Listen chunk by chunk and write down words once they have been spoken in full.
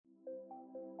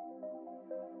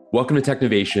Welcome to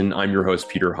Technovation. I'm your host,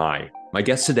 Peter High. My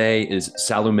guest today is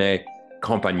Salome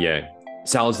Companieh.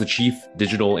 Sal is the Chief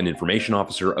Digital and Information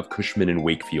Officer of Cushman and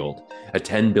Wakefield, a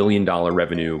 $10 billion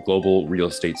revenue global real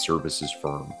estate services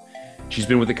firm. She's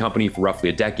been with the company for roughly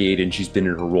a decade, and she's been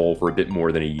in her role for a bit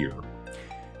more than a year.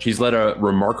 She's led a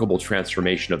remarkable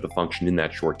transformation of the function in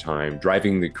that short time,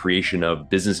 driving the creation of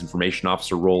business information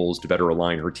officer roles to better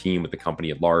align her team with the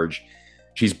company at large.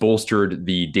 She's bolstered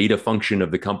the data function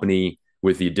of the company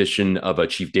with the addition of a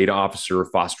chief data officer,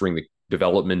 fostering the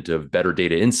development of better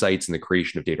data insights and the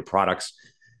creation of data products.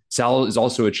 Sal is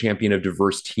also a champion of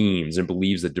diverse teams and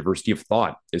believes that diversity of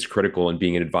thought is critical in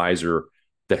being an advisor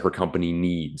that her company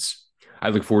needs. I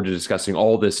look forward to discussing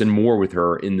all this and more with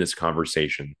her in this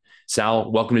conversation.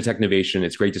 Sal, welcome to Technovation.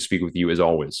 It's great to speak with you as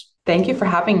always. Thank you for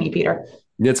having me, Peter.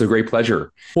 It's a great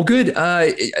pleasure. Well, good.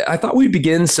 I thought we'd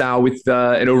begin, Sal, with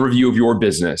an overview of your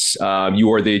business.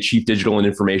 You are the Chief Digital and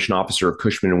Information Officer of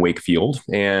Cushman and Wakefield.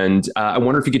 And I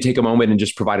wonder if you could take a moment and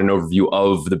just provide an overview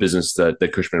of the business that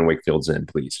Cushman and Wakefield's in,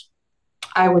 please.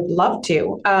 I would love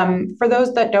to. For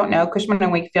those that don't know, Cushman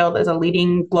and Wakefield is a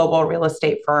leading global real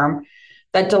estate firm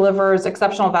that delivers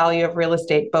exceptional value of real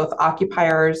estate, both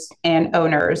occupiers and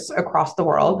owners across the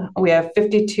world. We have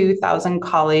 52,000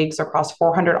 colleagues across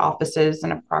 400 offices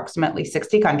in approximately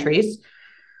 60 countries.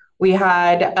 We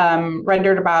had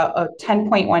rendered about a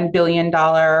 $10.1 billion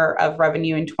of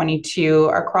revenue in 22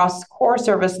 across core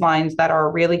service lines that are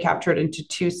really captured into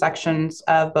two sections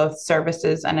of both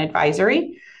services and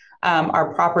advisory.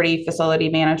 Our property, facility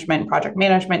management, project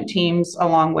management teams,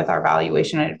 along with our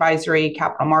valuation and advisory,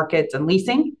 capital markets, and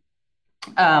leasing.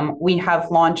 We have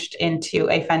launched into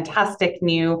a fantastic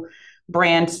new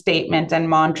brand statement and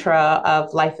mantra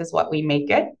of life is what we make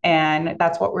it. And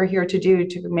that's what we're here to do,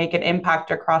 to make an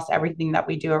impact across everything that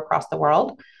we do across the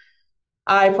world.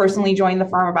 I personally joined the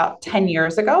firm about 10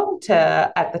 years ago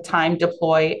to, at the time,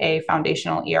 deploy a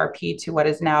foundational ERP to what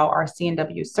is now our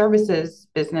C&W services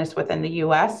business within the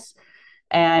US.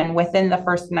 And within the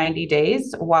first 90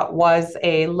 days, what was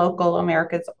a local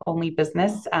America's only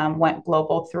business went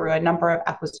global through a number of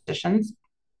acquisitions.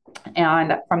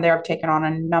 And from there, I've taken on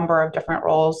a number of different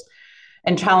roles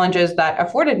and challenges that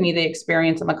afforded me the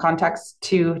experience and the context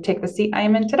to take the seat I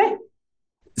am in today.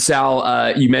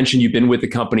 Sal, you mentioned you've been with the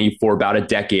company for about a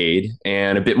decade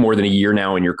and a bit more than a year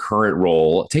now in your current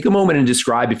role. Take a moment and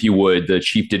describe, if you would, the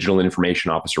Chief Digital and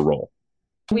Information Officer role.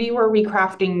 We were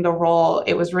recrafting the role.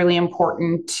 It was really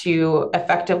important to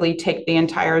effectively take the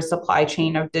entire supply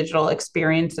chain of digital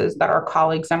experiences that our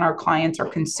colleagues and our clients are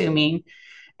consuming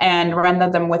and render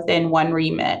them within one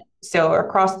remit. So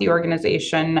across the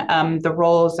organization, the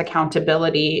role's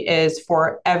accountability is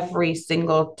for every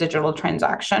single digital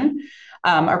transaction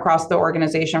across the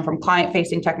organization, from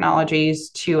client-facing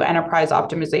technologies to enterprise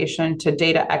optimization to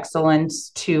data excellence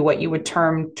to what you would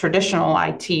term traditional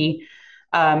IT,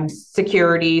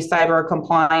 security, cyber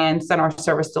compliance, and our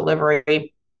service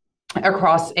delivery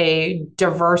across a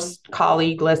diverse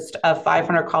colleague list of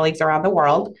 500 colleagues around the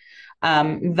world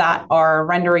that are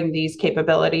rendering these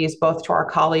capabilities both to our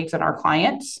colleagues and our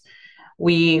clients.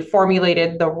 We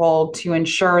formulated the role to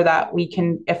ensure that we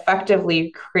can effectively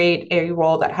create a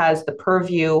role that has the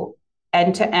purview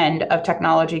end-to-end of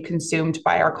technology consumed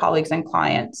by our colleagues and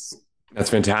clients.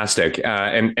 That's fantastic.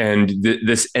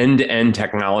 This end-to-end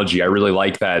technology, I really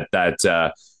like that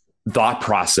thought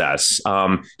process.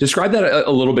 Describe that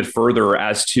a little bit further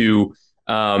as to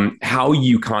how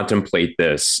you contemplate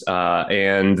this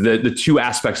and the two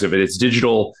aspects of it. It's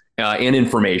digital and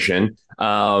information.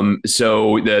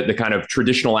 So the kind of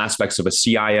traditional aspects of a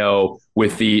CIO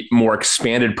with the more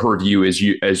expanded purview as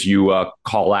you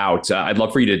call out. I'd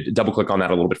love for you to double click on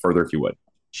that a little bit further if you would.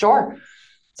 Sure.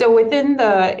 So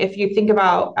if you think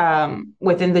about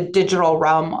within the digital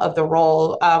realm of the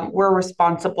role, we're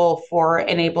responsible for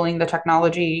enabling the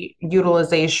technology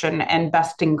utilization and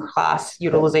best-in-class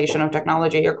utilization of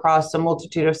technology across a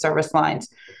multitude of service lines.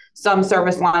 Some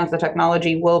service lines, the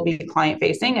technology will be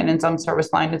client-facing, and in some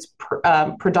service lines, it's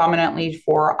predominantly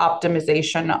for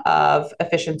optimization of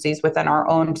efficiencies within our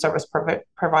own service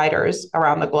providers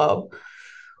around the globe.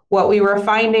 What we were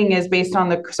finding is, based on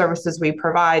the services we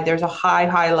provide, there's a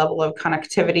high level of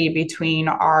connectivity between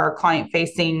our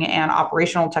client-facing and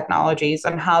operational technologies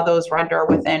and how those render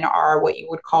within our, what you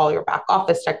would call your back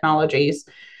office technologies,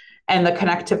 and the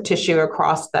connective tissue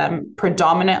across them,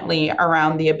 predominantly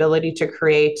around the ability to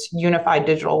create unified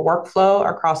digital workflow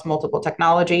across multiple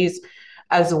technologies,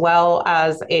 as well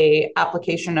as a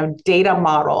application of data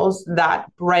models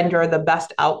that render the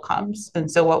best outcomes.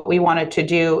 And so what we wanted to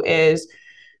do is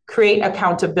create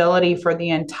accountability for the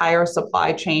entire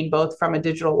supply chain, both from a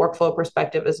digital workflow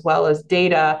perspective as well as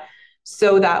data,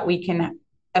 so that we can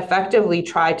effectively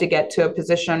try to get to a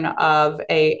position of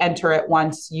a enter it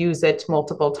once, use it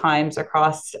multiple times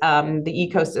across the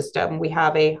ecosystem. We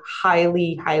have a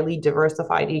highly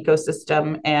diversified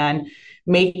ecosystem and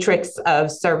matrix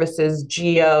of services,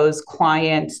 geos,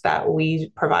 clients that we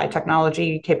provide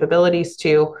technology capabilities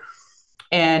to.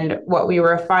 And what we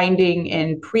were finding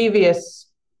in previous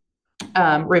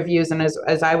reviews, and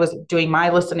as I was doing my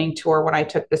listening tour when I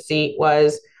took the seat,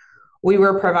 was we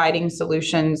were providing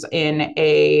solutions in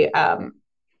a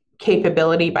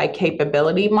capability by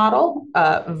capability model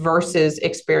versus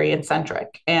experience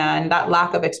centric. And that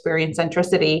lack of experience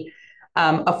centricity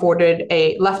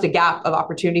left a gap of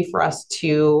opportunity for us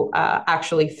to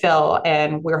actually fill.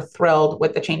 And we're thrilled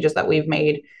with the changes that we've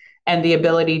made and the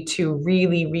ability to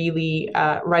really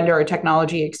render a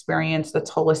technology experience that's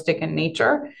holistic in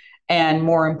nature. And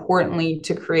more importantly,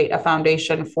 to create a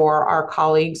foundation for our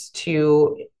colleagues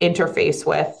to interface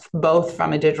with, both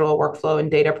from a digital workflow and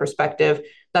data perspective,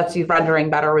 that's rendering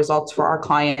better results for our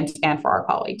clients and for our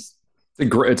colleagues.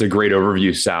 It's a great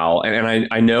overview, Sal. And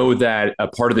I know that a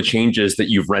part of the changes that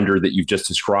you've rendered that you've just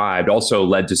described also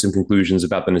led to some conclusions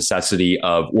about the necessity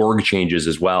of org changes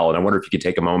as well. And I wonder if you could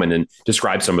take a moment and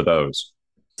describe some of those.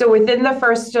 So within the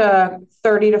first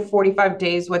 30 to 45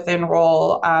 days within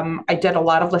role, I did a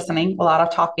lot of listening, a lot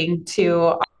of talking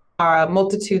to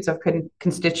multitudes of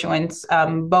constituents,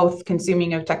 both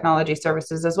consuming of technology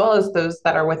services as well as those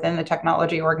that are within the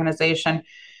technology organization,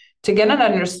 to get an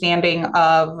understanding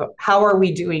of how are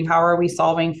we doing, how are we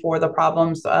solving for the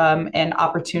problems and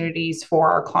opportunities for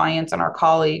our clients and our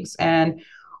colleagues. And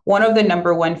one of the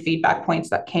number one feedback points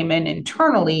that came in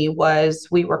internally was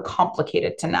we were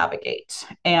complicated to navigate.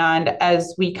 And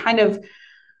as we kind of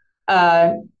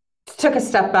took a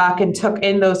step back and took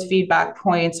in those feedback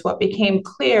points, what became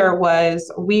clear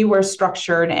was we were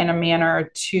structured in a manner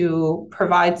to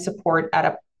provide support at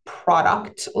a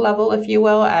product level, if you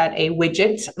will, at a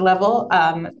widget level,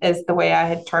 is the way I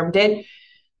had termed it,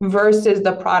 versus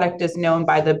the product is known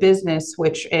by the business,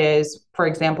 which is, for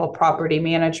example, property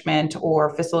management or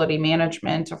facility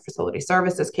management or facility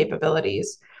services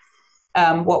capabilities.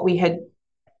 What we had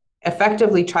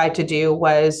effectively tried to do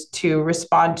was to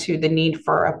respond to the need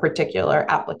for a particular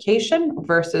application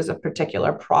versus a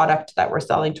particular product that we're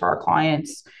selling to our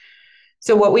clients.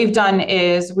 So what we've done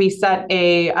is we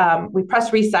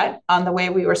press reset on the way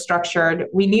we were structured.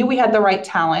 We knew we had the right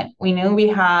talent. We knew we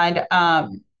had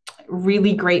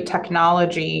really great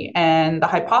technology. And the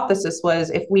hypothesis was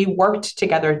if we worked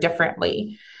together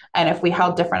differently and if we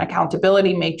held different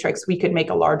accountability matrix, we could make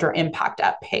a larger impact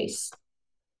at pace.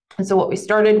 And so what we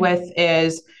started with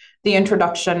is the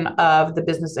introduction of the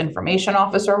business information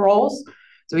officer roles.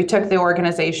 So we took the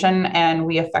organization and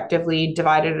we effectively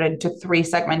divided it into three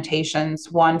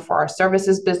segmentations, one for our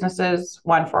services businesses,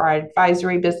 one for our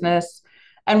advisory business,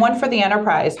 and one for the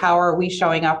enterprise. How are we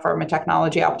showing up from a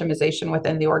technology optimization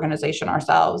within the organization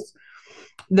ourselves?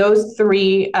 Those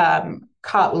three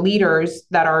leaders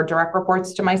that are direct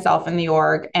reports to myself in the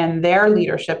org and their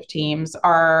leadership teams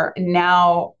are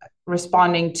now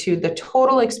responding to the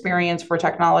total experience for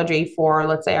technology for,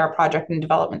 let's say, our project and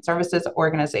development services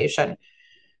organization,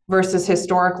 versus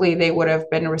historically they would have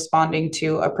been responding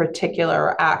to a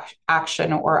particular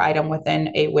action or item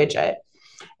within a widget.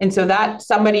 And so that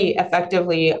somebody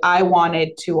effectively, I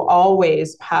wanted to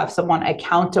always have someone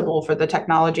accountable for the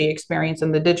technology experience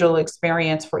and the digital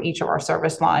experience for each of our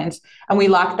service lines. And we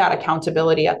lacked that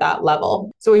accountability at that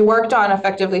level. So we worked on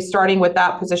effectively starting with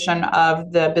that position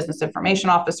of the business information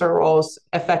officer roles,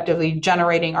 effectively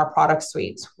generating our product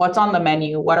suites. What's on the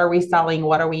menu? What are we selling?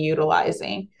 What are we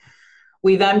utilizing?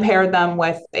 We then paired them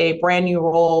with a brand new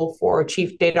role for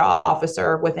chief data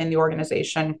officer within the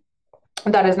organization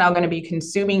that is now going to be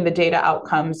consuming the data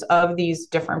outcomes of these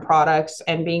different products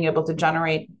and being able to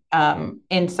generate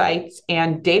insights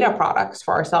and data products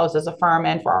for ourselves as a firm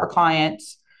and for our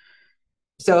clients.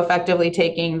 So effectively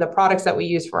taking the products that we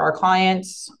use for our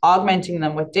clients, augmenting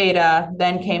them with data.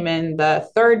 Then came in the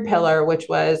third pillar, which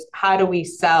was how do we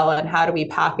sell and how do we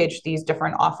package these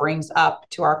different offerings up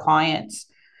to our clients?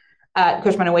 At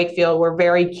Cushman and Wakefield, we're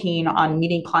very keen on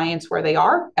meeting clients where they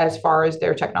are as far as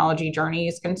their technology journey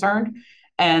is concerned.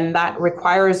 And that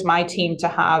requires my team to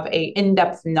have an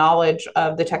in-depth knowledge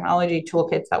of the technology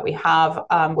toolkits that we have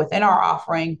within our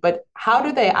offering, but how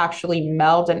do they actually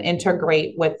meld and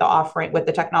integrate with the offering, with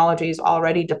the technologies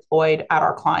already deployed at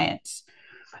our clients?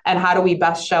 And how do we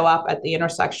best show up at the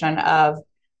intersection of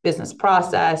business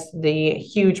process, the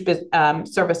huge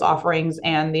service offerings,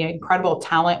 and the incredible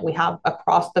talent we have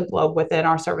across the globe within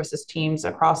our services teams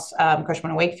across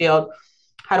Cushman and Wakefield?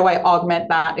 How do I augment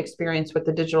that experience with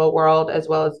the digital world as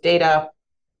well as data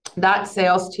That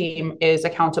sales team is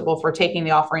accountable for taking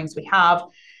the offerings we have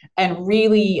and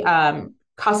really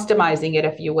customizing it,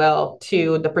 if you will,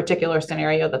 to the particular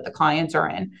scenario that the clients are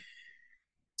in.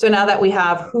 So now that we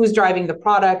have who's driving the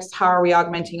products, how are we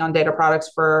augmenting on data products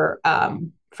for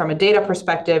from a data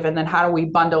perspective, and then how do we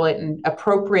bundle it and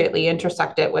appropriately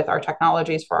intersect it with our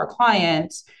technologies for our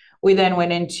clients? We then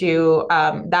went into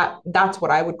that's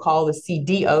what I would call the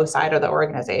CDO side of the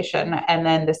organization. And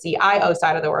then the CIO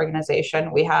side of the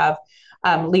organization, we have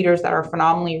leaders that are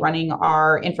phenomenally running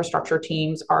our infrastructure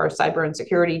teams, our cyber and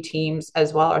security teams,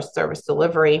 as well as service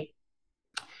delivery.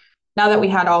 Now that we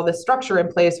had all this structure in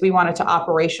place, we wanted to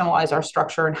operationalize our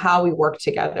structure and how we work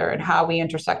together and how we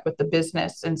intersect with the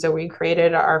business. And so we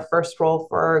created our first role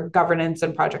for governance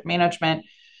and project management,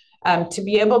 to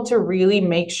be able to really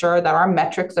make sure that our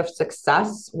metrics of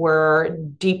success were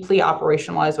deeply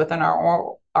operationalized within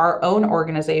our own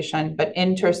organization, but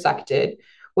intersected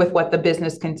with what the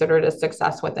business considered a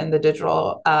success within the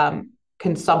digital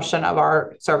consumption of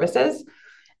our services.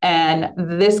 And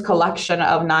this collection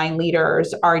of 9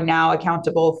 leaders are now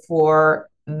accountable for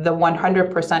the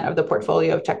 100% of the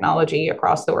portfolio of technology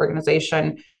across the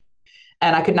organization.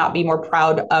 And I could not be more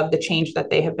proud of the change that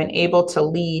they have been able to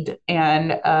lead.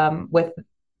 And with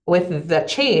the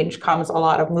change comes a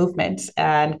lot of movement.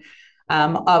 And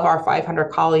of our 500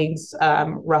 colleagues,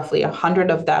 roughly 100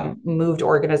 of them moved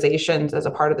organizations as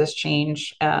a part of this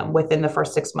change within the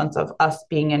first 6 months of us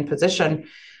being in position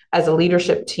as a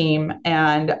leadership team.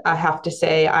 And I have to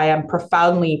say, I am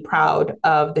profoundly proud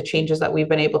of the changes that we've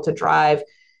been able to drive,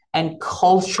 and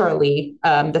culturally,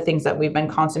 the things that we've been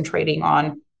concentrating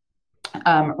on,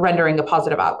 rendering a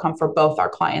positive outcome for both our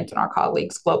clients and our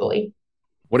colleagues globally.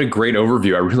 What a great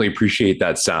overview. I really appreciate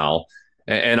that, Sal.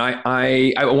 And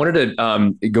I wanted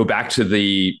to go back to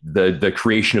the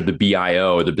creation of the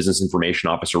BIO, the Business Information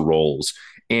Officer roles,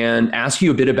 and ask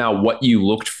you a bit about what you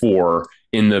looked for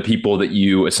in the people that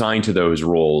you assigned to those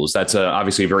roles. That's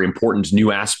obviously a very important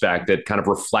new aspect that kind of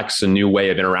reflects a new way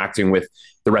of interacting with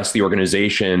the rest of the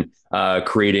organization,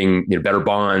 creating better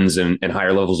bonds and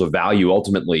higher levels of value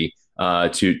ultimately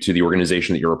to the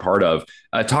organization that you're a part of.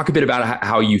 Talk a bit about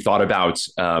how you thought about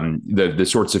the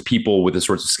sorts of people with the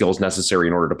sorts of skills necessary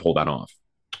in order to pull that off.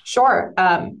 Sure.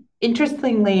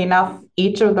 Interestingly enough,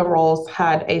 each of the roles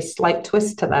had a slight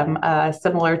twist to them,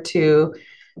 similar to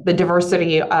the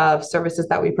diversity of services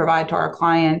that we provide to our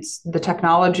clients. The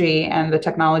technology and the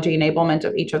technology enablement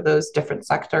of each of those different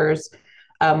sectors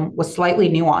was slightly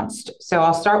nuanced. So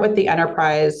I'll start with the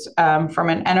enterprise. From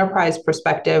an enterprise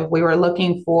perspective, we were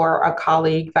looking for a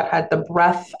colleague that had the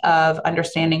breadth of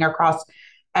understanding across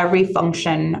every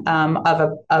function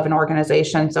of an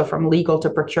organization. So from legal to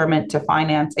procurement to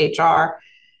finance, HR.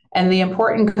 And the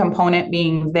important component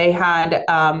being they had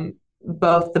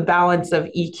both the balance of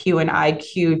EQ and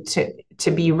IQ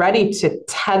to be ready to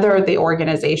tether the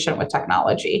organization with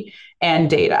technology and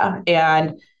data,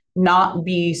 and not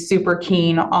be super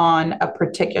keen on a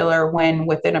particular win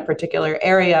within a particular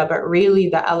area, but really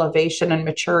the elevation and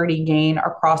maturity gain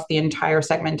across the entire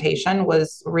segmentation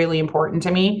was really important to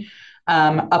me.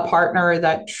 A partner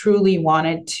that truly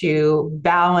wanted to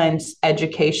balance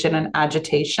education and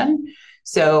agitation.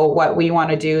 So what we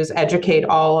want to do is educate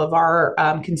all of our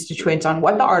constituents on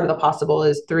what the art of the possible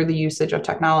is through the usage of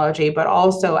technology, but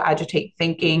also agitate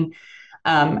thinking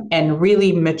and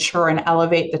really mature and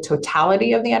elevate the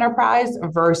totality of the enterprise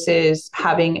versus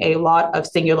having a lot of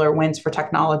singular wins for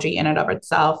technology in and of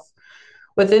itself.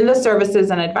 Within the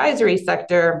services and advisory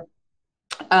sector,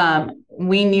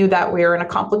 we knew that we were in a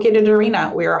complicated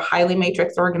arena. We are a highly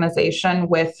matrix organization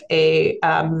with a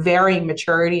varying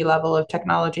maturity level of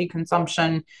technology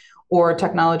consumption or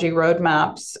technology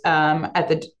roadmaps at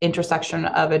the intersection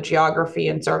of a geography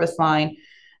and service line.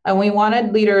 And we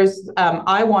wanted leaders,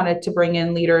 I wanted to bring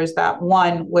in leaders that,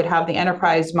 one, would have the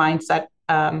enterprise mindset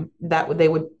that they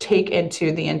would take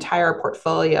into the entire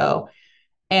portfolio.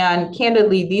 And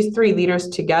candidly, these 3 leaders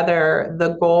together,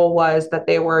 the goal was that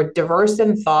they were diverse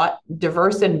in thought,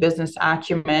 diverse in business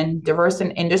acumen, diverse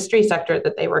in industry sector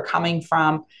that they were coming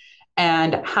from,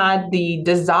 and had the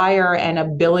desire and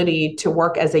ability to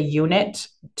work as a unit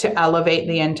to elevate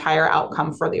the entire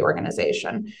outcome for the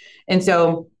organization. And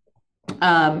so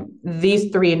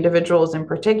these 3 individuals in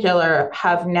particular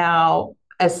have now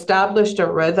established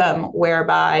a rhythm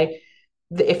whereby,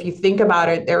 if you think about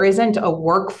it, there isn't a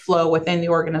workflow within the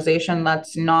organization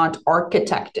that's not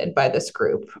architected by this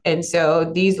group. And so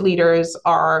these leaders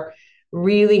are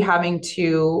really having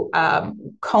to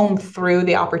comb through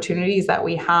the opportunities that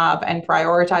we have and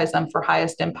prioritize them for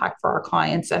highest impact for our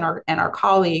clients and our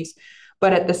colleagues,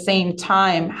 but at the same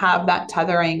time have that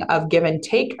tethering of give and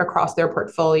take across their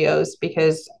portfolios,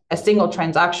 because a single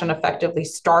transaction effectively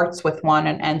starts with one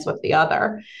and ends with the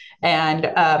other. And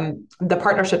the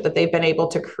partnership that they've been able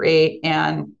to create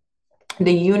and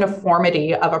the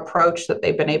uniformity of approach that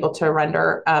they've been able to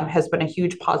render has been a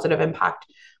huge positive impact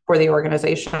for the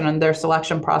organization and their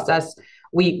selection process.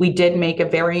 We did make a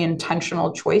very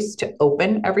intentional choice to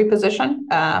open every position,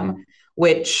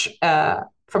 which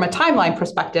from a timeline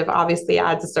perspective, obviously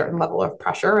adds a certain level of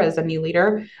pressure as a new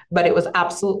leader, but it was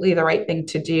absolutely the right thing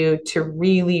to do to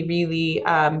really, really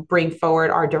bring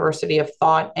forward our diversity of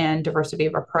thought and diversity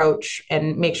of approach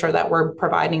and make sure that we're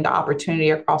providing the opportunity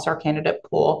across our candidate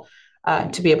pool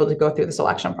to be able to go through the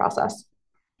selection process.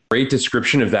 Great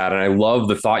description of that. And I love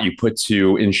the thought you put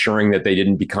to ensuring that they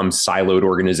didn't become siloed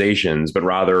organizations, but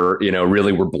rather,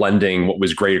 really were blending what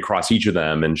was great across each of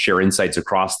them and share insights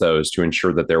across those to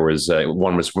ensure that there was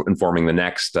one was informing the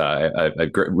next,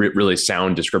 really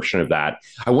sound description of that.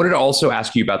 I wanted to also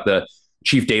ask you about the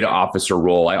chief data officer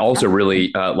role. I also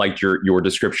really liked your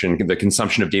description, the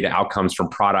consumption of data outcomes from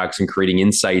products and creating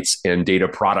insights and data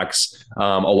products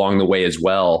along the way as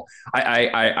well.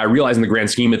 I realize in the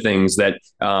grand scheme of things that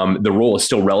the role is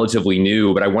still relatively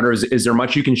new, but I wonder, is there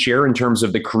much you can share in terms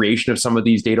of the creation of some of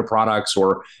these data products,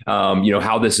 or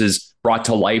how this is brought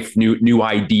to life, new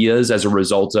ideas as a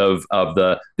result of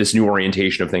this new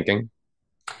orientation of thinking?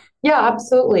 Yeah,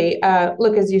 absolutely.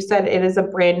 Look, as you said, it is a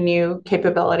brand new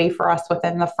capability for us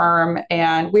within the firm,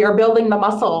 and we are building the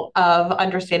muscle of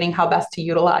understanding how best to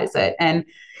utilize it and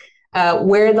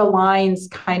where the lines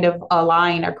kind of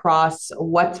align across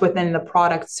what's within the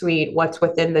product suite, what's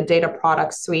within the data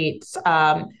product suite.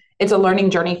 It's a learning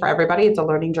journey for everybody. It's a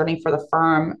learning journey for the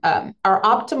firm. Our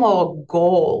optimal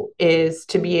goal is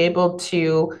to be able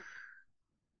to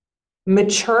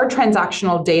mature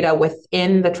transactional data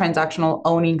within the transactional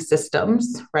owning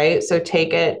systems, right? So take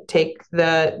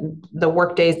the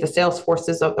Workdays, the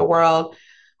Salesforces of the world.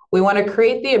 We want to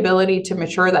create the ability to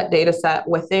mature that data set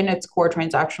within its core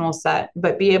transactional set,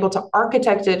 but be able to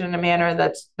architect it in a manner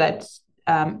that's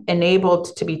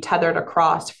enabled to be tethered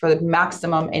across for the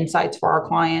maximum insights for our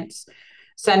clients,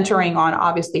 centering on,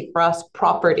 obviously for us,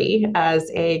 property as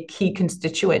a key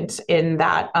constituent in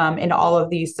that, in all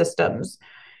of these systems.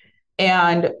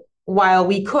 And while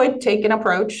we could take an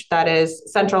approach that is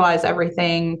centralize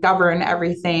everything, govern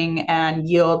everything, and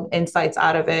yield insights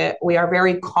out of it, we are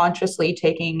very consciously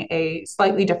taking a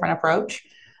slightly different approach.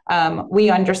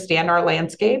 We understand our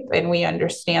landscape and we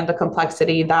understand the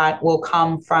complexity that will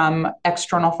come from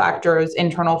external factors,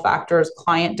 internal factors,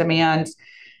 client demands.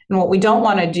 And what we don't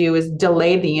want to do is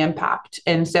delay the impact.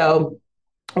 And so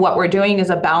what we're doing is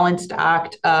a balanced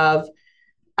act of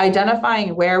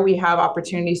identifying where we have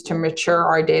opportunities to mature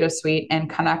our data suite and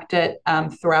connect it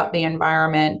throughout the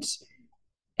environment,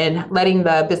 and letting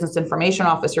the business information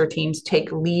officer teams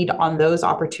take lead on those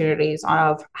opportunities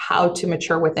of how to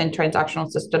mature within transactional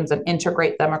systems and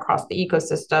integrate them across the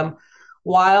ecosystem,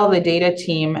 while the data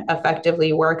team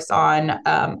effectively works on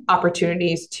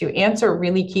opportunities to answer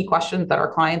really key questions that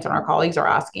our clients and our colleagues are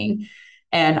asking,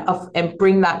 and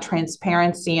bring that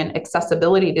transparency and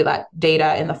accessibility to that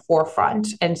data in the forefront.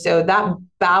 And so that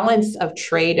balance of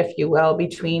trade, if you will,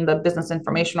 between the business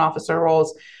information officer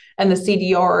roles and the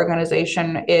CDO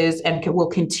organization is and will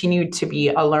continue to be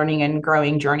a learning and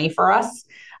growing journey for us.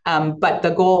 But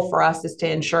the goal for us is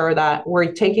to ensure that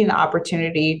we're taking the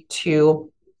opportunity to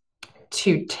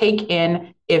take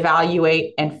in,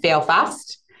 evaluate, and fail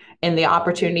fast in the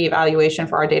opportunity evaluation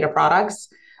for our data products,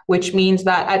 which means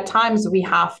that at times we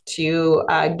have to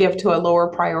give to a lower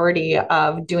priority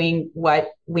of doing what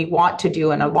we want to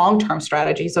do in a long-term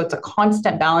strategy. So it's a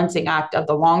constant balancing act of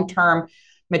the long-term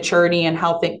maturity and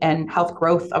health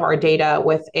growth of our data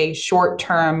with a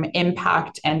short-term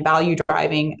impact and value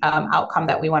driving outcome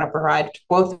that we want to provide to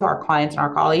both our clients and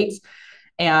our colleagues.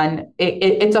 And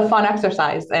it's a fun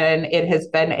exercise, and it has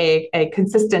been a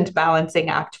consistent balancing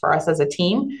act for us as a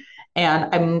team.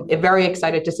 And I'm very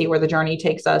excited to see where the journey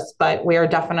takes us, but we are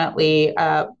definitely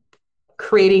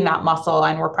creating that muscle,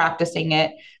 and we're practicing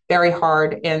it very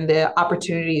hard, and the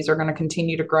opportunities are going to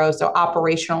continue to grow. So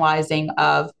operationalizing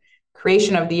of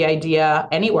creation of the idea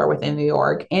anywhere within the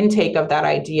org, intake of that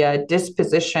idea,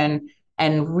 disposition,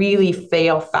 and really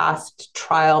fail fast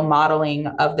trial modeling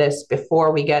of this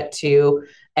before we get to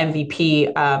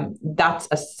MVP. That's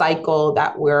a cycle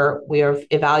that we've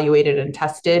evaluated and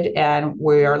tested, and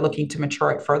we are looking to mature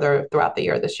it further throughout the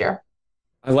year this year.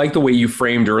 I like the way you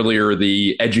framed earlier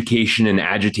the education and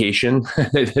agitation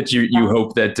that you Yeah.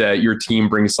 hope that your team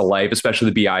brings to life, especially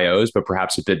the BIOs, but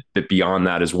perhaps a bit beyond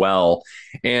that as well.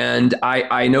 And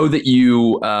I know that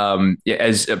you,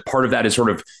 as a part of that, is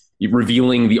sort of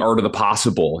revealing the art of the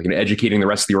possible, educating the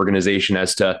rest of the organization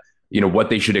as to what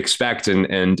they should expect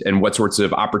and what sorts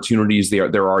of opportunities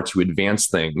there are to advance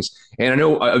things. And I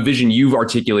know a vision you've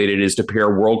articulated is to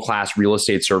pair world class real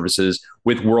estate services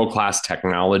with world class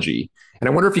technology. And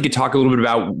I wonder if you could talk a little bit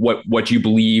about what you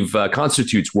believe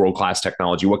constitutes world class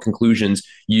technology, what conclusions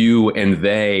you and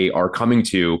they are coming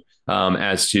to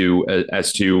as to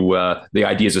the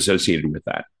ideas associated with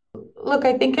that. Look,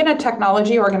 I think in a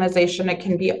technology organization, it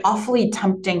can be awfully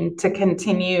tempting to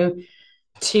continue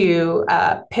to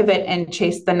pivot and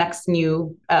chase the next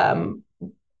new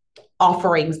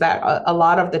offerings that a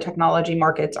lot of the technology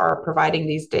markets are providing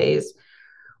these days.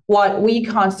 What we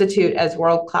constitute as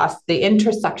world class, the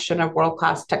intersection of world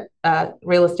class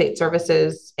real estate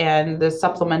services and the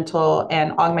supplemental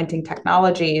and augmenting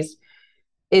technologies,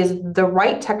 is the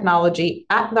right technology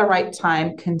at the right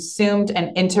time, consumed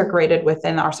and integrated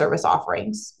within our service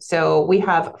offerings. So we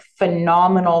have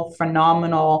phenomenal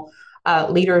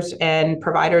leaders and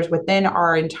providers within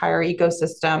our entire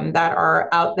ecosystem that are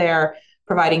out there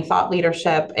providing thought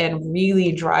leadership and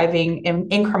really driving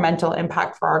incremental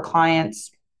impact for our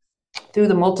clients through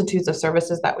the multitudes of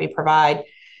services that we provide.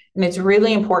 And it's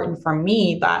really important for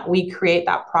me that we create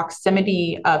that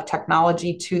proximity of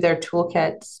technology to their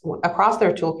toolkits, across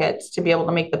their toolkits, to be able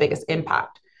to make the biggest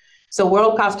impact. So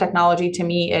world-class technology to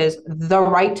me is the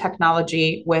right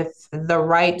technology with the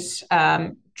right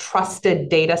trusted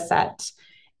data set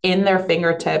in their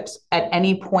fingertips at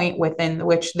any point within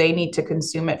which they need to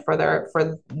consume it for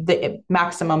the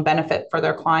maximum benefit for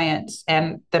their clients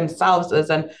and themselves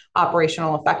as an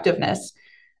operational effectiveness.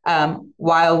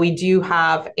 While we do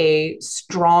have a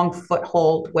strong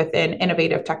foothold within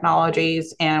innovative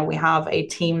technologies, and we have a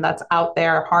team that's out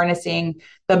there harnessing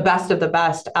the best of the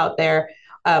best out there,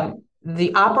 the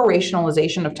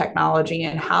operationalization of technology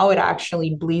and how it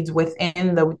actually bleeds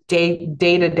within the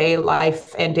day-to-day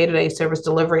life and day-to-day service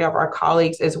delivery of our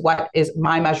colleagues is what is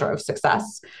my measure of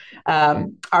success.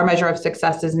 Our measure of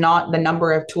success is not the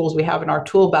number of tools we have in our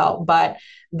tool belt, but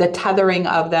the tethering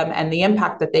of them and the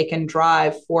impact that they can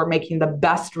drive for making the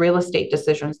best real estate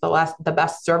decisions, the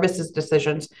best services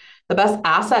decisions, the best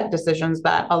asset decisions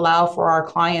that allow for our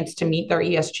clients to meet their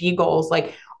ESG goals.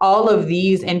 Like, all of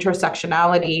these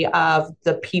intersectionality of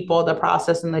the people, the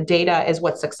process, and the data is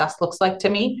what success looks like to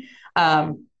me.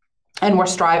 And we're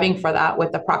striving for that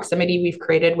with the proximity we've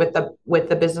created with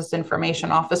the business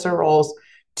information officer roles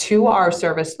to our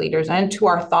service leaders and to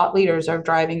our thought leaders are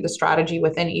driving the strategy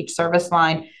within each service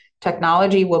line.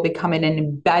 Technology will become an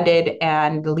embedded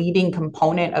and leading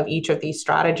component of each of these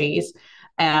strategies.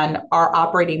 And our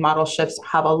operating model shifts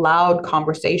have allowed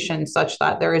conversations such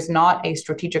that there is not a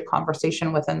strategic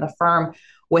conversation within the firm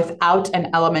without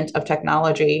an element of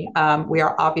technology. We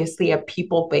are obviously a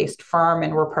people-based firm,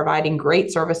 and we're providing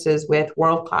great services with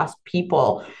world-class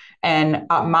people. And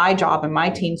my job and my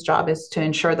team's job is to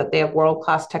ensure that they have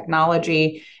world-class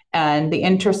technology, and the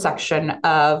intersection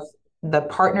of the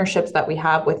partnerships that we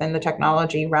have within the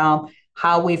technology realm,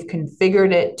 how we've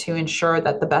configured it to ensure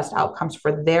that the best outcomes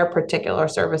for their particular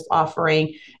service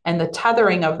offering, and the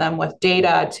tethering of them with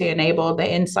data to enable the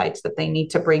insights that they need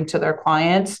to bring to their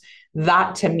clients.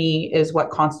 That to me is what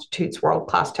constitutes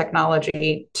world-class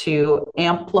technology to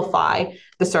amplify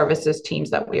the services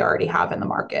teams that we already have in the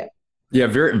market. Yeah,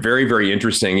 very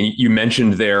interesting. You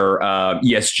mentioned their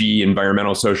ESG,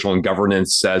 environmental, social, and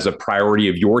governance as a priority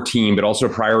of your team, but also a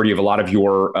priority of a lot of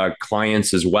your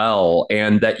clients as well,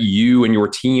 and that you and your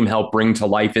team help bring to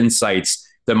life insights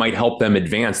that might help them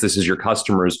advance. This is your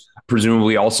customers,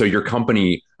 presumably also your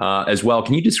company as well.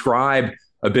 Can you describe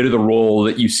a bit of the role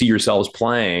that you see yourselves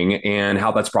playing and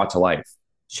how that's brought to life?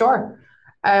 Sure.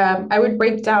 I would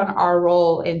break down our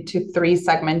role into three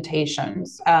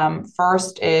segmentations.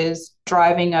 First is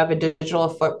driving of a digital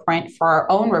footprint for our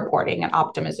own reporting and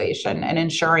optimization, and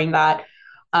ensuring that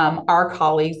our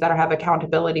colleagues that have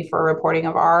accountability for reporting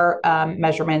of our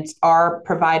measurements are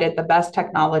provided the best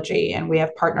technology. And we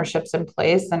have partnerships in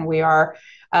place, and we are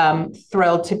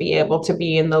thrilled to be able to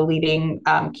be in the leading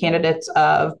candidates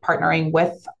of partnering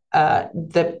with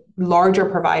the larger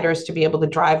providers to be able to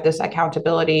drive this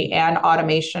accountability and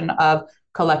automation of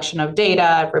collection of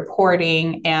data,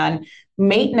 reporting, and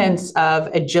maintenance of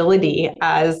agility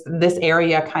as this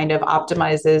area kind of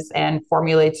optimizes and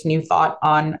formulates new thought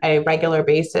on a regular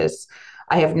basis.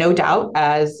 I have no doubt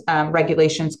as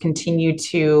regulations continue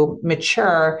to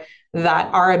mature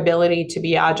that our ability to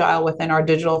be agile within our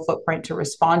digital footprint to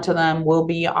respond to them will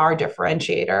be our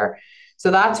differentiator.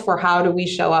 So that's for how do we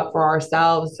show up for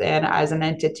ourselves and as an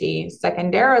entity.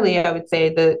 Secondarily, I would say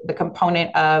the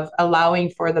component of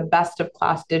allowing for the best of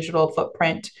class digital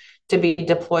footprint to be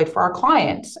deployed for our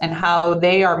clients and how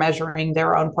they are measuring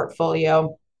their own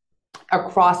portfolio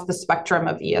across the spectrum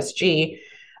of ESG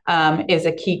is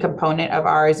a key component of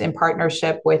ours in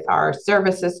partnership with our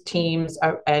services teams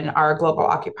and our global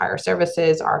occupier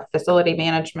services, our facility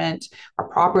management, our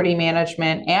property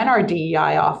management, and our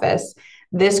DEI office.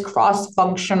 This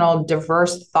cross-functional,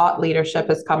 diverse thought leadership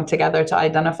has come together to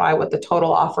identify what the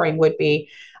total offering would be,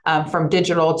 from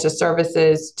digital to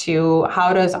services to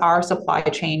how does our supply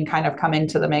chain kind of come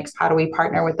into the mix? How do we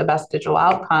partner with the best digital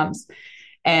outcomes?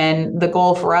 And the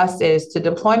goal for us is to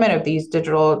deployment of these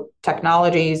digital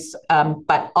technologies,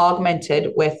 but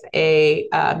augmented with a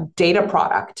data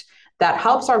product that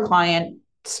helps our client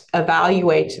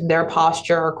evaluate their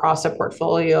posture across a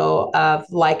portfolio of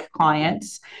like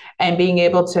clients and being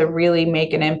able to really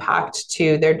make an impact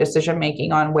to their decision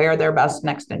making on where their best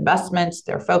next investments,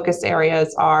 their focus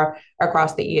areas are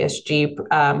across the ESG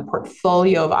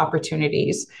portfolio of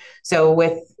opportunities. So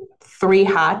with three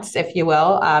hats, if you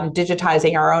will,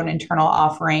 digitizing our own internal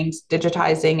offerings,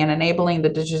 digitizing and enabling the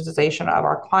digitization of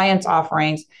our clients'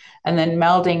 offerings, and then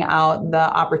melding out the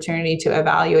opportunity to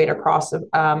evaluate across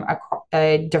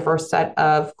a diverse set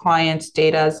of clients'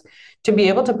 data to be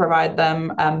able to provide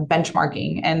them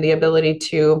benchmarking and the ability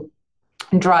to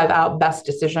drive out best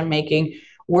decision making.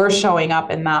 We're showing up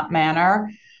in that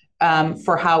manner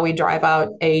for how we drive out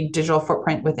a digital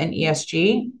footprint within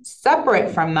ESG.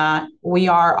 Separate from that, we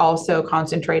are also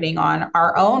concentrating on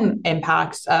our own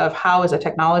impacts of how, as a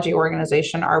technology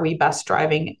organization, are we best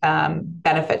driving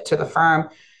benefit to the firm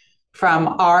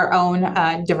from our own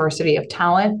diversity of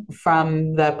talent,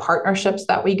 from the partnerships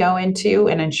that we go into,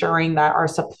 and ensuring that our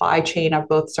supply chain of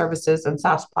both services and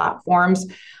SaaS platforms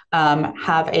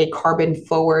have a carbon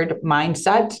forward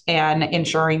mindset and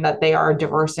ensuring that they are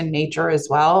diverse in nature as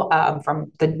well,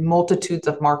 from the multitudes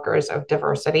of markers of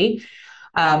diversity,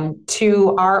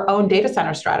 to our own data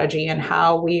center strategy and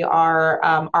how we are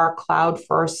our cloud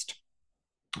first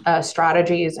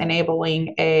strategy is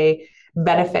enabling a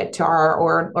benefit to our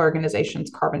organization's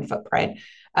carbon footprint.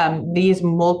 The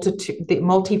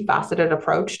multifaceted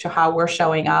approach to how we're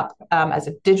showing up as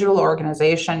a digital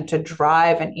organization to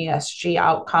drive an ESG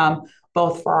outcome,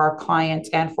 both for our clients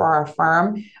and for our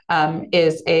firm,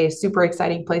 is a super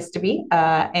exciting place to be.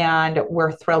 And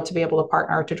we're thrilled to be able to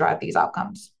partner to drive these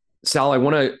outcomes. Sal, I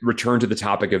want to return to the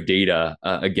topic of data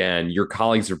again. Your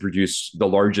colleagues have produced the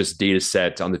largest data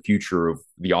set on the future of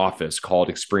the office called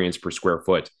Experience per Square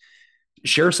Foot.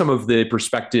 Share some of the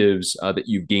perspectives that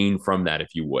you've gained from that,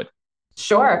 if you would.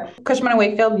 Sure. Cushman &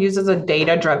 Wakefield uses a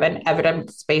data-driven,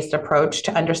 evidence-based approach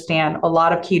to understand a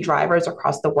lot of key drivers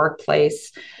across the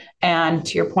workplace. And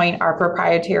to your point, our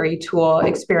proprietary tool,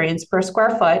 Experience per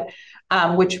Square Foot,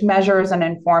 which measures and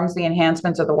informs the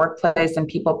enhancements of the workplace and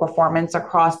people performance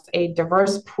across a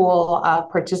diverse pool of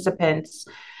participants,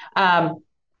 has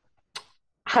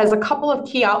a couple of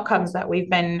key outcomes that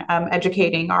we've been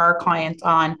educating our clients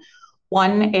on.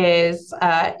 One is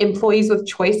employees with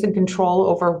choice and control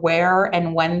over where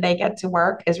and when they get to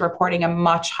work is reporting a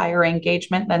much higher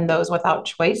engagement than those without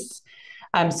choice.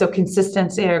 So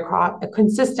consistently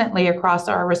across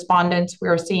our respondents,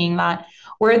 we're seeing that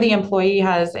where the employee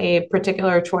has a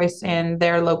particular choice in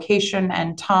their location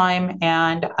and time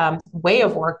and way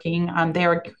of working,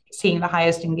 they're seeing the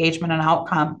highest engagement and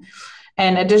outcome.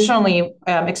 And additionally,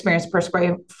 Experience per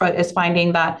Square Foot is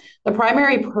finding that the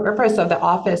primary purpose of the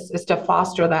office is to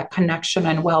foster that connection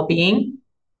and well-being,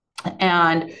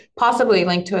 and possibly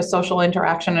linked to a social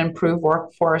interaction and improve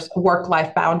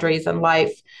work-life boundaries and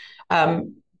life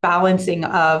balancing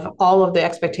of all of the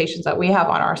expectations that we have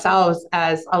on ourselves,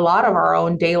 as a lot of our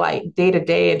own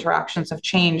day-to-day interactions have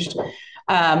changed.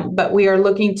 But we are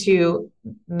looking to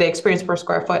the Experience per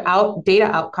Square Foot data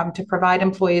outcome to provide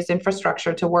employees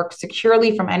infrastructure to work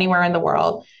securely from anywhere in the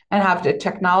world and have the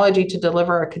technology to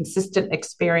deliver a consistent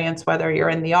experience, whether you're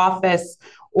in the office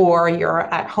or you're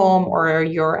at home or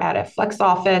you're at a flex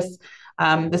office.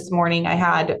 This morning, I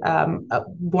had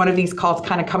one of these calls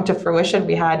kind of come to fruition.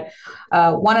 We had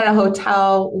one in a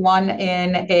hotel, one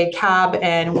in a cab,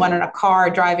 and one in a car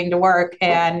driving to work.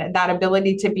 And that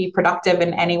ability to be productive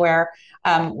in anywhere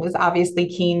was obviously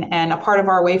keen and a part of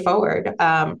our way forward.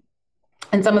 And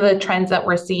some of the trends that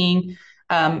we're seeing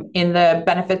in the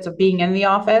benefits of being in the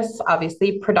office,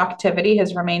 obviously productivity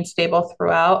has remained stable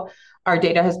throughout. Our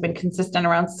data has been consistent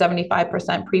around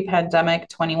 75% pre-pandemic,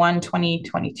 21, 20,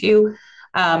 22.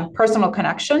 Personal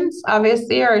connections,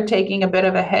 obviously, are taking a bit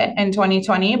of a hit in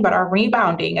 2020, but are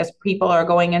rebounding as people are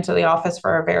going into the office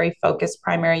for a very focused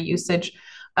primary usage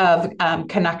of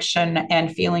connection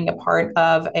and feeling a part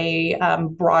of a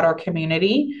broader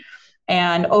community.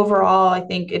 And overall, I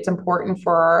think it's important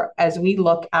for as we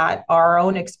look at our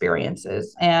own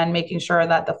experiences and making sure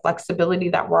that the flexibility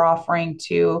that we're offering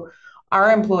to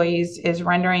our employees is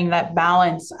rendering that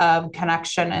balance of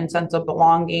connection and sense of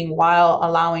belonging while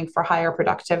allowing for higher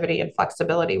productivity and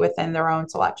flexibility within their own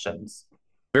selections.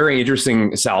 Very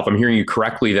interesting, Sal. If I'm hearing you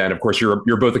correctly, then of course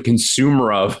you're both a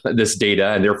consumer of this data,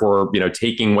 and therefore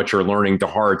taking what you're learning to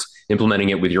heart, implementing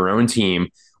it with your own team,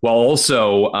 while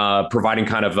also providing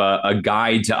kind of a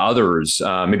guide to others.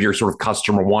 Maybe you're sort of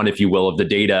customer one, if you will, of the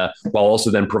data, while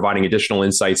also then providing additional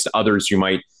insights to others who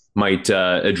might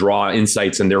draw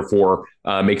insights and therefore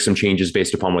make some changes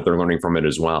based upon what they're learning from it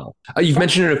as well. You've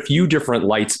mentioned in a few different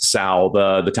lights, Sal,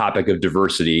 the topic of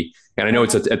diversity. And I know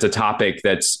it's a topic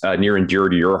that's near and dear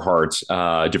to your heart,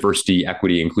 diversity,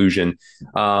 equity, inclusion.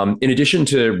 In addition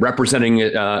to representing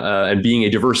and being a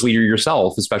diverse leader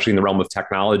yourself, especially in the realm of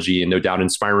technology and no doubt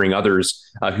inspiring others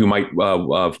who might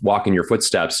walk in your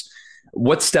footsteps,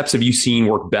 what steps have you seen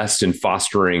work best in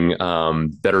fostering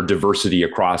better diversity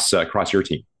across your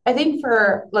team? I think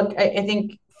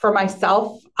for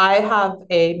myself, I have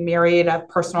a myriad of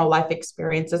personal life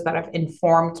experiences that have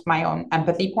informed my own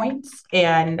empathy points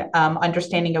and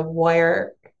understanding of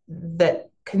where the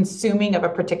consuming of a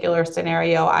particular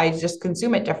scenario, I just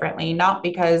consume it differently, not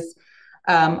because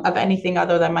of anything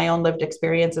other than my own lived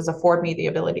experiences afford me the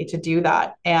ability to do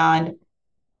that. And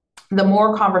the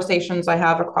more conversations I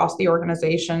have across the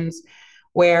organizations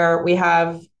where we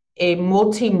have a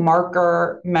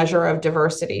multi-marker measure of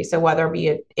diversity. So whether it be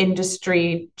it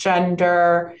industry,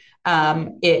 gender,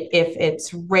 if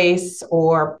it's race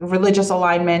or religious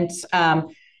alignment,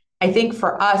 I think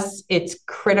for us, it's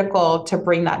critical to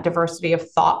bring that diversity of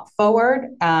thought forward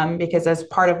because as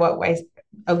part of what I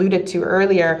alluded to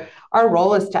earlier, our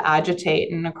role is to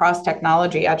agitate, and across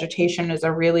technology, agitation is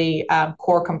a really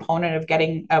core component of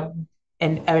getting an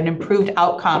improved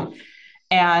outcome.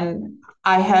 And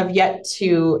I have yet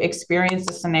to experience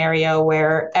a scenario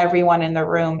where everyone in the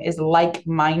room is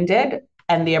like-minded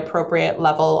and the appropriate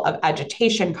level of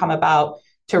agitation come about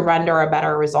to render a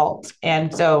better result.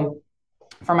 And so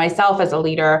for myself as a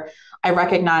leader, I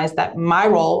recognize that my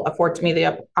role affords me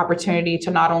the opportunity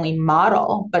to not only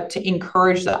model, but to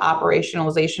encourage the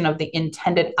operationalization of the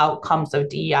intended outcomes of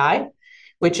DEI,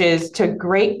 which is to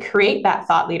create that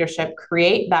thought leadership,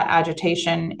 create that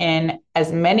agitation in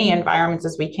as many environments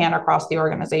as we can across the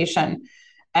organization.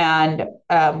 And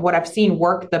what I've seen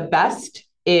work the best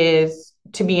is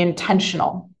to be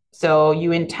intentional. So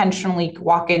you intentionally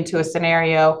walk into a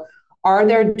scenario. Are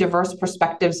there diverse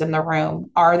perspectives in the room?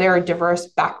 Are there diverse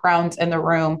backgrounds in the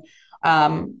room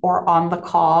or on the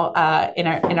call in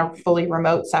a fully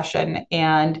remote session?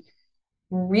 And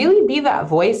really be that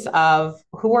voice of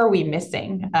who are we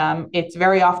missing? It's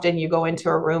very often you go into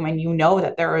a room and you know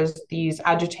that there is these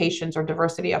agitations or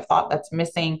diversity of thought that's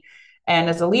missing. And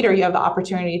as a leader, you have the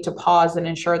opportunity to pause and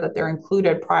ensure that they're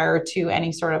included prior to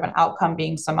any sort of an outcome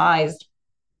being surmised.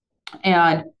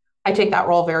 And I take that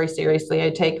role very seriously.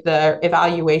 I take the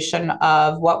evaluation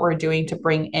of what we're doing to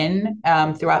bring in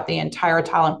throughout the entire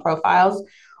talent profiles,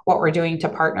 what we're doing to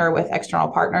partner with external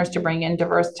partners to bring in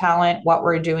diverse talent, what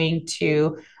we're doing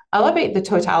to elevate the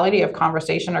totality of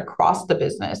conversation across the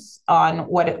business on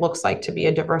what it looks like to be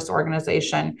a diverse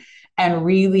organization and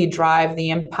really drive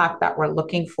the impact that we're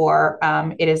looking for.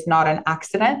 It is not an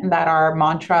accident that our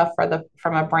mantra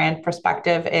from a brand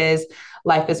perspective is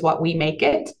life is what we make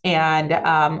it. And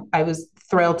I was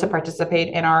thrilled to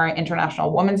participate in our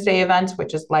International Women's Day event,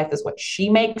 which is life is what she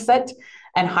makes it,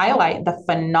 and highlight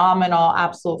the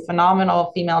absolute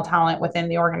phenomenal female talent within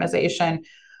the organization.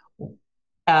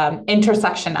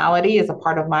 Intersectionality is a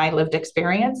part of my lived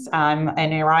experience. I'm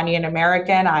an Iranian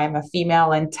American. I'm a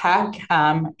female in tech,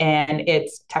 and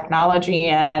it's technology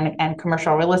and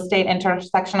commercial real estate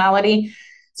intersectionality.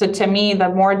 So to me, the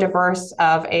more diverse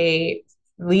of a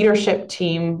leadership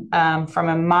team from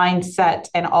a mindset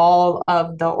and all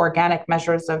of the organic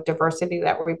measures of diversity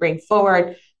that we bring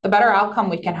forward, the better outcome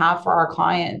we can have for our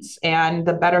clients and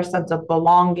the better sense of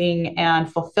belonging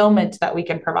and fulfillment that we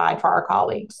can provide for our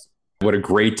colleagues. What a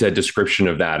great description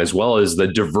of that, as well as the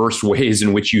diverse ways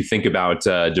in which you think about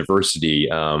diversity,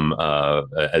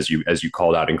 as you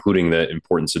called out, including the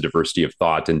importance of diversity of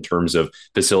thought in terms of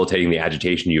facilitating the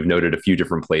agitation. You've noted a few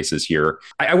different places here.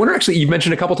 I wonder, actually, you've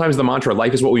mentioned a couple times the mantra,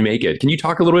 life is what we make it. Can you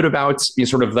talk a little bit about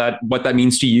sort of that, what that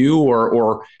means to you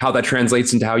or how that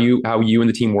translates into how you and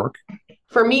the team work?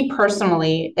 For me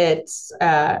personally, it's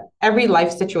every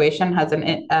life situation has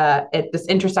this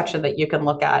intersection that you can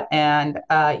look at, and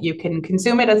you can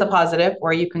consume it as a positive,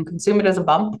 or you can consume it as a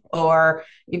bump, or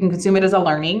you can consume it as a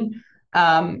learning.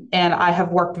 And I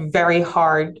have worked very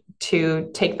hard to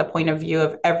take the point of view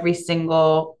of every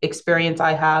single experience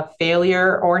I have,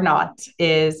 failure or not,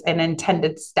 is an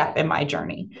intended step in my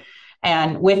journey.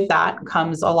 And with that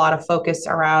comes a lot of focus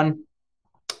around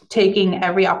taking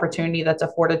every opportunity that's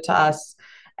afforded to us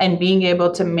and being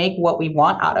able to make what we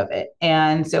want out of it.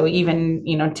 And so even,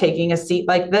 taking a seat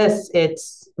like this,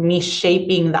 it's me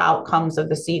shaping the outcomes of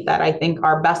the seat that I think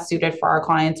are best suited for our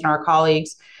clients and our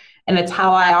colleagues. And it's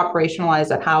how I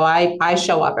operationalize it, how I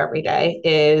show up every day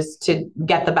is to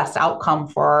get the best outcome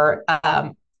for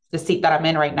the seat that I'm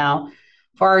in right now.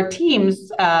 For our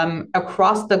teams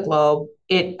across the globe,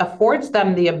 it affords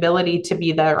them the ability to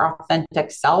be their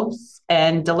authentic selves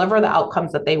and deliver the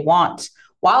outcomes that they want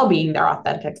while being their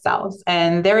authentic selves.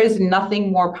 And there is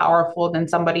nothing more powerful than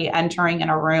somebody entering in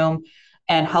a room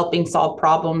and helping solve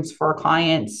problems for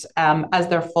clients as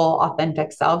their full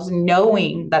authentic selves,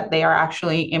 knowing that they are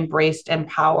actually embraced,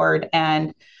 empowered,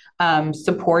 and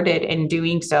supported in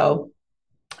doing so.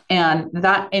 And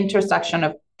that intersection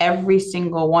of every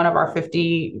single one of our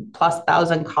 50 plus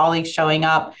thousand colleagues showing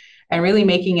up and really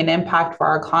making an impact for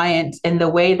our clients in the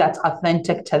way that's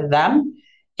authentic to them,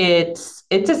 it's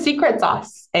a secret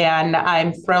sauce. And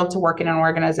I'm thrilled to work in an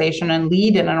organization and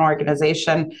lead in an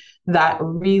organization that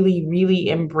really, really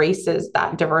embraces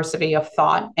that diversity of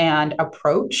thought and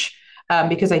approach,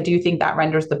 because I do think that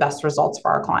renders the best results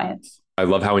for our clients. I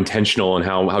love how intentional and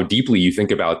how deeply you think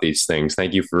about these things.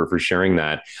 Thank you for sharing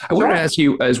that. I wanted Sure. to ask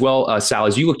you as well, Sal,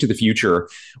 as you look to the future,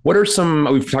 what are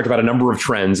we've talked about a number of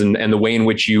trends and the way in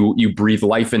which you breathe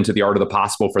life into the art of the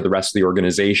possible for the rest of the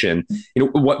organization.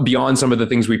 What beyond some of the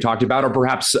things we've talked about, or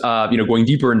perhaps, going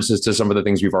deeper into some of the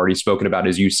things we've already spoken about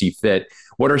as you see fit,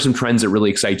 what are some trends that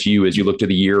really excite you as you look to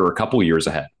the year or a couple of years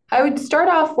ahead? I would start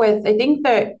off with, I think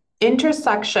that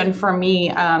intersection for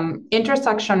me,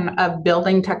 intersection of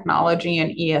building technology and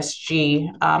ESG,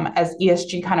 as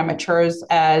ESG kind of matures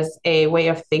as a way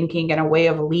of thinking and a way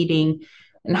of leading,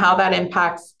 and how that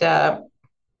impacts the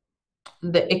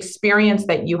experience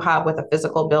that you have with a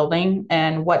physical building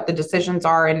and what the decisions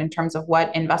are, and in terms of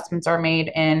what investments are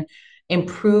made in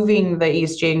improving the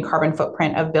ESG and carbon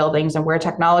footprint of buildings, and where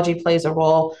technology plays a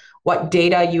role, what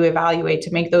data you evaluate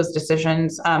to make those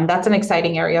decisions. That's an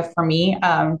exciting area for me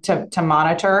to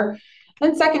monitor.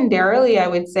 And secondarily, I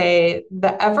would say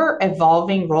the ever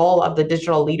evolving role of the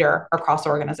digital leader across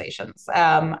organizations.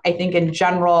 I think in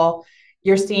general,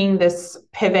 you're seeing this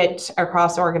pivot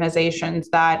across organizations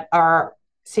that are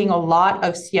seeing a lot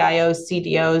of CIOs,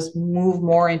 CDOs move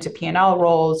more into P&L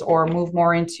roles or move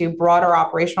more into broader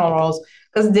operational roles,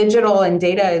 because digital and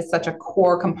data is such a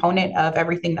core component of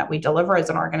everything that we deliver as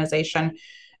an organization.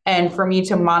 And for me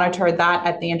to monitor that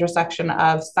at the intersection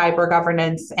of cyber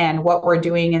governance and what we're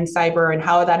doing in cyber and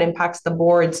how that impacts the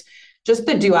boards, just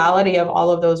the duality of all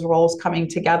of those roles coming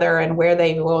together and where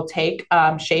they will take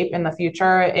shape in the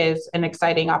future is an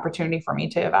exciting opportunity for me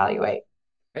to evaluate.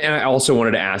 And I also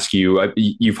wanted to ask you,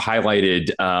 you've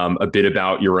highlighted a bit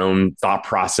about your own thought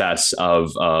process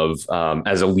of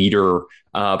as a leader,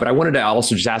 but I wanted to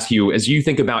also just ask you, as you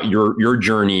think about your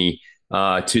journey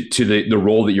to the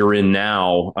role that you're in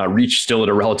now, reached still at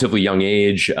a relatively young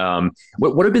age,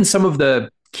 what have been some of the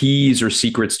keys or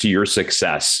secrets to your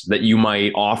success that you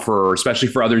might offer, especially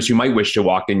for others who might wish to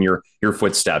walk in your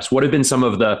footsteps? What have been some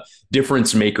of the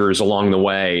difference makers along the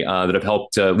way that have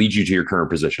helped lead you to your current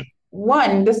position?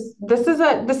 One, this is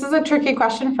a tricky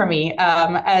question for me.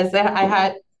 As I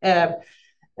had,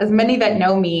 as many that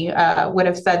know me would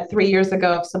have said 3 years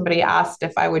ago, if somebody asked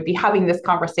if I would be having this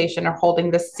conversation or holding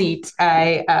this seat,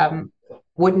 I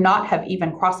would not have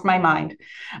even crossed my mind.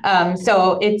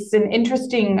 So it's an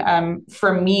interesting,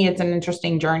 for me, it's an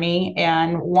interesting journey,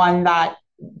 and one that,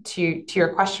 to your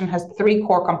question, has three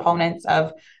core components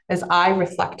of, as I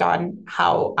reflect on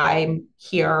how I'm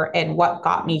here and what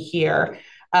got me here.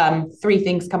 Three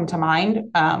things come to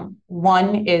mind.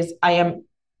 One is I am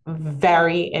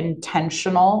very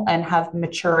intentional and have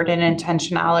matured in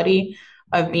intentionality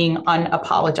of being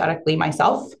unapologetically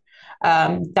myself.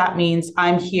 That means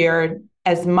I'm here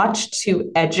as much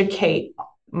to educate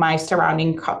my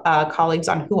surrounding colleagues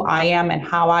on who I am and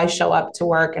how I show up to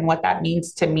work and what that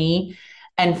means to me,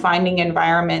 and finding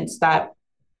environments that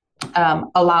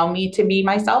allow me to be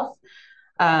myself.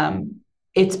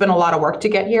 It's been a lot of work to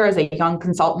get here. As a young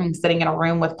consultant sitting in a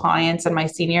room with clients and my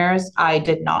seniors, I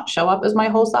did not show up as my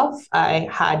whole self. I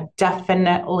had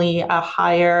definitely a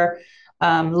higher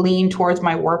lean towards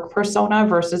my work persona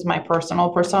versus my personal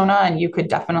persona, and you could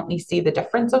definitely see the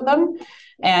difference of them.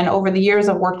 And over the years,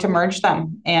 I've worked to merge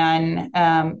them. And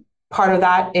part of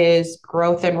that is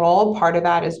growth in role. Part of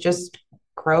that is just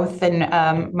growth in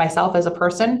myself as a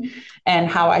person and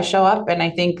how I show up. And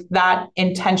I think that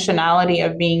intentionality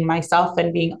of being myself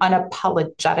and being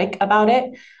unapologetic about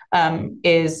it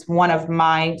is one of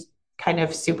my kind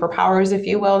of superpowers, if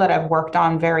you will, that I've worked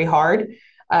on very hard.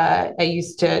 There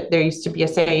used to be a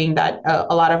saying that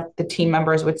a lot of the team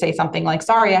members would say something like,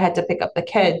 sorry, I had to pick up the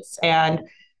kids. And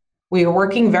we were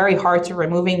working very hard to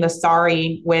removing the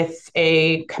sorry with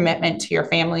a commitment to your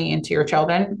family and to your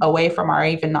children away from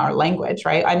even our language,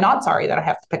 right? I'm not sorry that I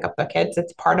have to pick up the kids.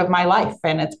 It's part of my life.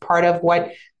 And it's part of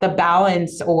what the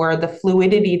balance or the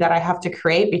fluidity that I have to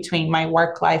create between my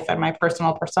work life and my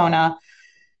personal persona.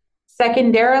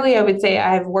 Secondarily, I would say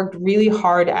I've worked really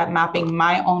hard at mapping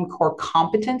my own core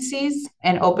competencies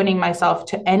and opening myself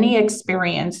to any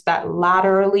experience that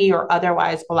laterally or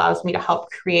otherwise allows me to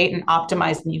help create and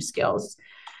optimize new skills.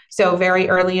 So very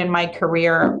early in my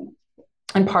career,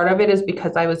 and part of it is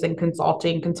because I was in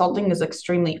consulting. Consulting is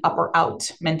extremely up or out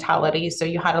mentality. So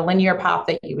you had a linear path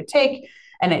that you would take,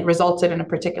 and it resulted in a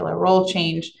particular role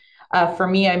change. For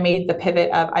me, I made the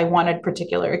pivot of I wanted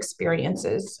particular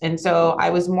experiences. And so I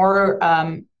was more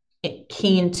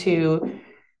keen to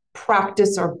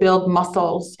practice or build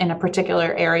muscles in a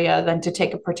particular area than to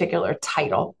take a particular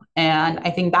title. And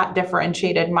I think that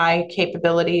differentiated my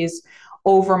capabilities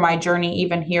over my journey,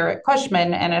 even here at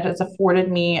Cushman. And it has afforded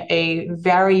me a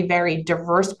very, very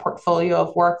diverse portfolio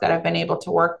of work that I've been able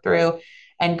to work through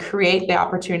and create the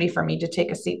opportunity for me to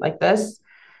take a seat like this.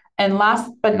 And last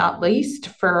but not least,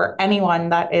 for anyone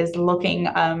that is looking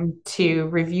to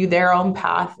review their own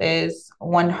path, is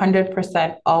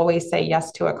 100% always say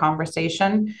yes to a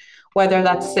conversation, whether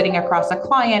that's sitting across a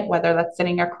client, whether that's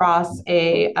sitting across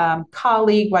a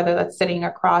colleague, whether that's sitting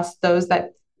across those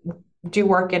that do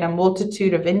work in a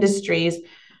multitude of industries.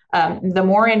 The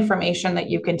more information that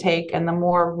you can take and the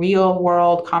more real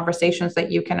world conversations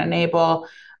that you can enable,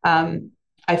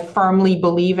 I firmly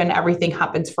believe in everything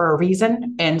happens for a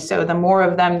reason. And so the more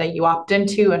of them that you opt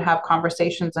into and have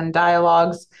conversations and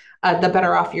dialogues, the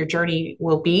better off your journey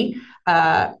will be.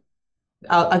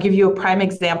 I'll give you a prime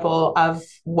example of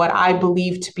what I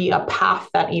believe to be a path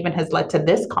that even has led to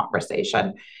this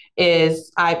conversation.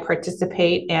 Is I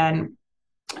participate in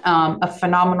a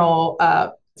phenomenal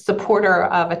supporter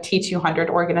of a T200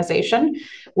 organization,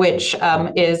 which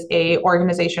is a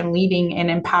organization leading in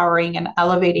empowering and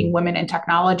elevating women in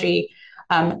technology.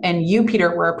 And you,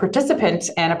 Peter, were a participant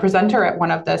and a presenter at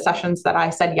one of the sessions that I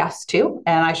said yes to,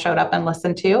 and I showed up and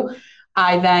listened to.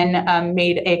 I then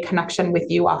made a connection with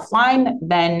you offline.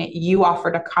 Then you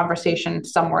offered a conversation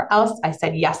somewhere else. I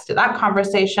said yes to that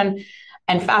conversation.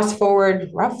 And fast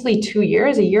forward roughly 2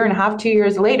 years, a year and a half, 2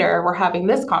 years later, we're having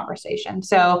this conversation.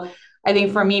 So I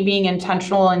think for me, being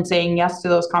intentional and saying yes to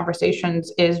those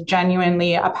conversations is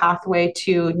genuinely a pathway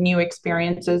to new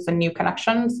experiences and new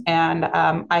connections. And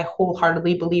I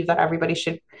wholeheartedly believe that everybody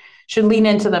should lean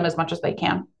into them as much as they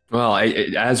can. Well,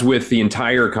 as with the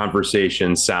entire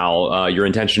conversation, Sal, your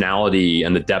intentionality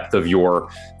and the depth of your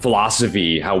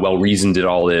philosophy, how well reasoned it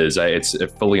all is, it's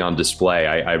fully on display.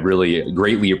 I really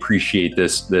greatly appreciate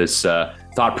this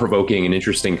thought-provoking and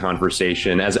interesting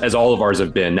conversation, as all of ours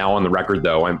have been. Now on the record,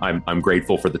 though, I'm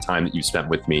grateful for the time that you spent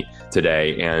with me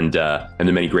today and the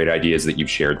many great ideas that you've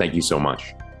shared. Thank you so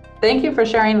much. Thank you for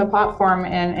sharing the platform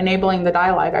and enabling the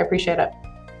dialogue. I appreciate it.